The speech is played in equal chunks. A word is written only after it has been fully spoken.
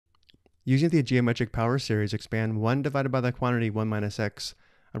Using the geometric power series, expand 1 divided by the quantity 1 minus x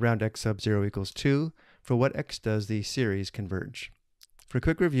around x sub 0 equals 2 for what x does the series converge. For a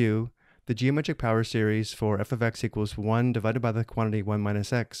quick review, the geometric power series for f of x equals 1 divided by the quantity 1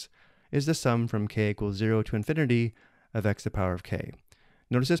 minus x is the sum from k equals 0 to infinity of x to the power of k.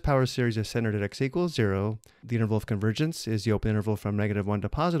 Notice this power series is centered at x equals 0, the interval of convergence is the open interval from -1 to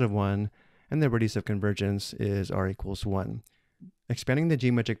 +1, and the radius of convergence is r equals 1. Expanding the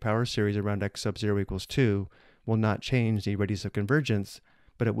geometric power series around x sub 0 equals 2 will not change the radius of convergence,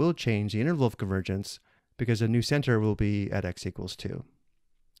 but it will change the interval of convergence because the new center will be at x equals 2.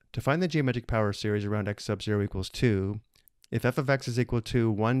 To find the geometric power series around x sub 0 equals 2, if f of x is equal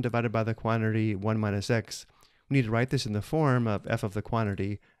to 1 divided by the quantity 1 minus x, we need to write this in the form of f of the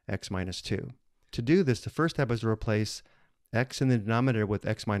quantity x minus 2. To do this, the first step is to replace x in the denominator with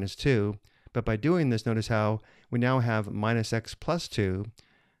x minus 2, but by doing this, notice how we now have minus x plus 2.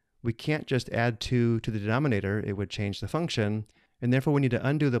 We can't just add 2 to the denominator, it would change the function, and therefore we need to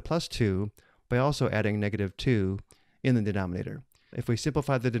undo the plus 2 by also adding negative 2 in the denominator. If we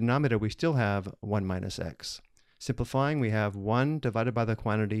simplify the denominator, we still have 1 minus x. Simplifying, we have 1 divided by the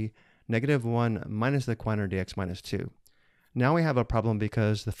quantity -1 minus the quantity x minus 2. Now we have a problem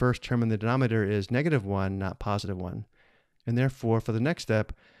because the first term in the denominator is -1, not +1. And therefore, for the next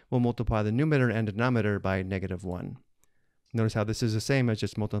step, we'll multiply the numerator and denominator by -1. Notice how this is the same as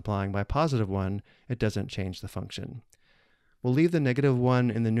just multiplying by +1. It doesn't change the function. We'll leave the -1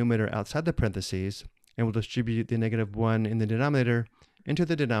 in the numerator outside the parentheses, and we'll distribute the -1 in the denominator into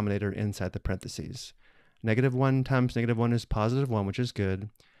the denominator inside the parentheses. -1 times -1 is +1, which is good.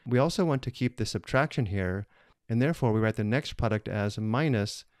 We also want to keep the subtraction here, and therefore we write the next product as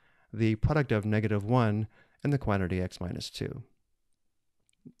minus the product of -1 and the quantity x minus 2.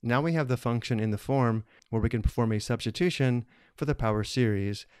 Now we have the function in the form where we can perform a substitution for the power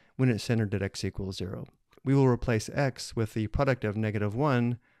series when it's centered at x equals 0. We will replace x with the product of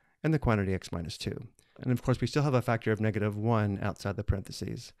 -1 and the quantity x minus 2. And of course, we still have a factor of -1 outside the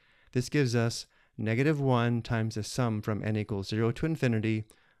parentheses. This gives us -1 times the sum from n equals 0 to infinity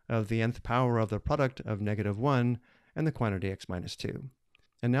of the nth power of the product of -1 and the quantity x minus 2.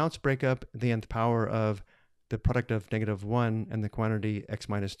 And now let's break up the nth power of the product of -1 and the quantity x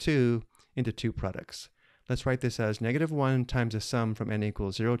minus 2 into two products. Let's write this as -1 times the sum from n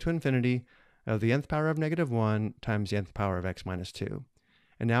equals 0 to infinity of the nth power of -1 times the nth power of x minus 2.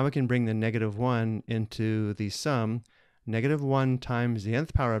 And now we can bring the -1 into the sum. -1 times the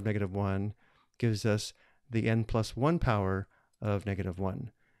nth power of -1 gives us the n plus 1 power of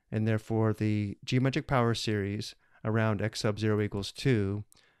 -1. And therefore the geometric power series around x sub 0 equals 2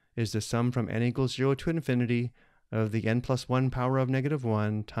 is the sum from n equals 0 to infinity of the n plus 1 power of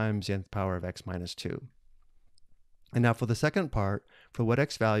 -1 times the nth power of x minus 2. And now for the second part, for what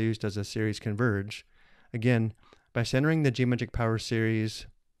x values does a series converge? Again, by centering the geometric power series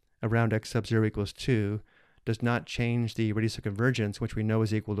around x sub 0 equals 2 does not change the radius of convergence, which we know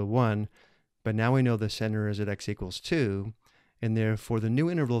is equal to 1, but now we know the center is at x equals 2, and therefore the new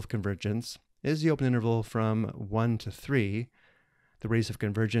interval of convergence is the open interval from 1 to 3. The radius of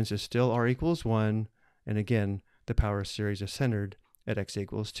convergence is still r equals 1, and again, the power series is centered at x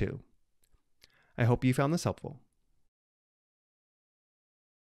equals 2. I hope you found this helpful.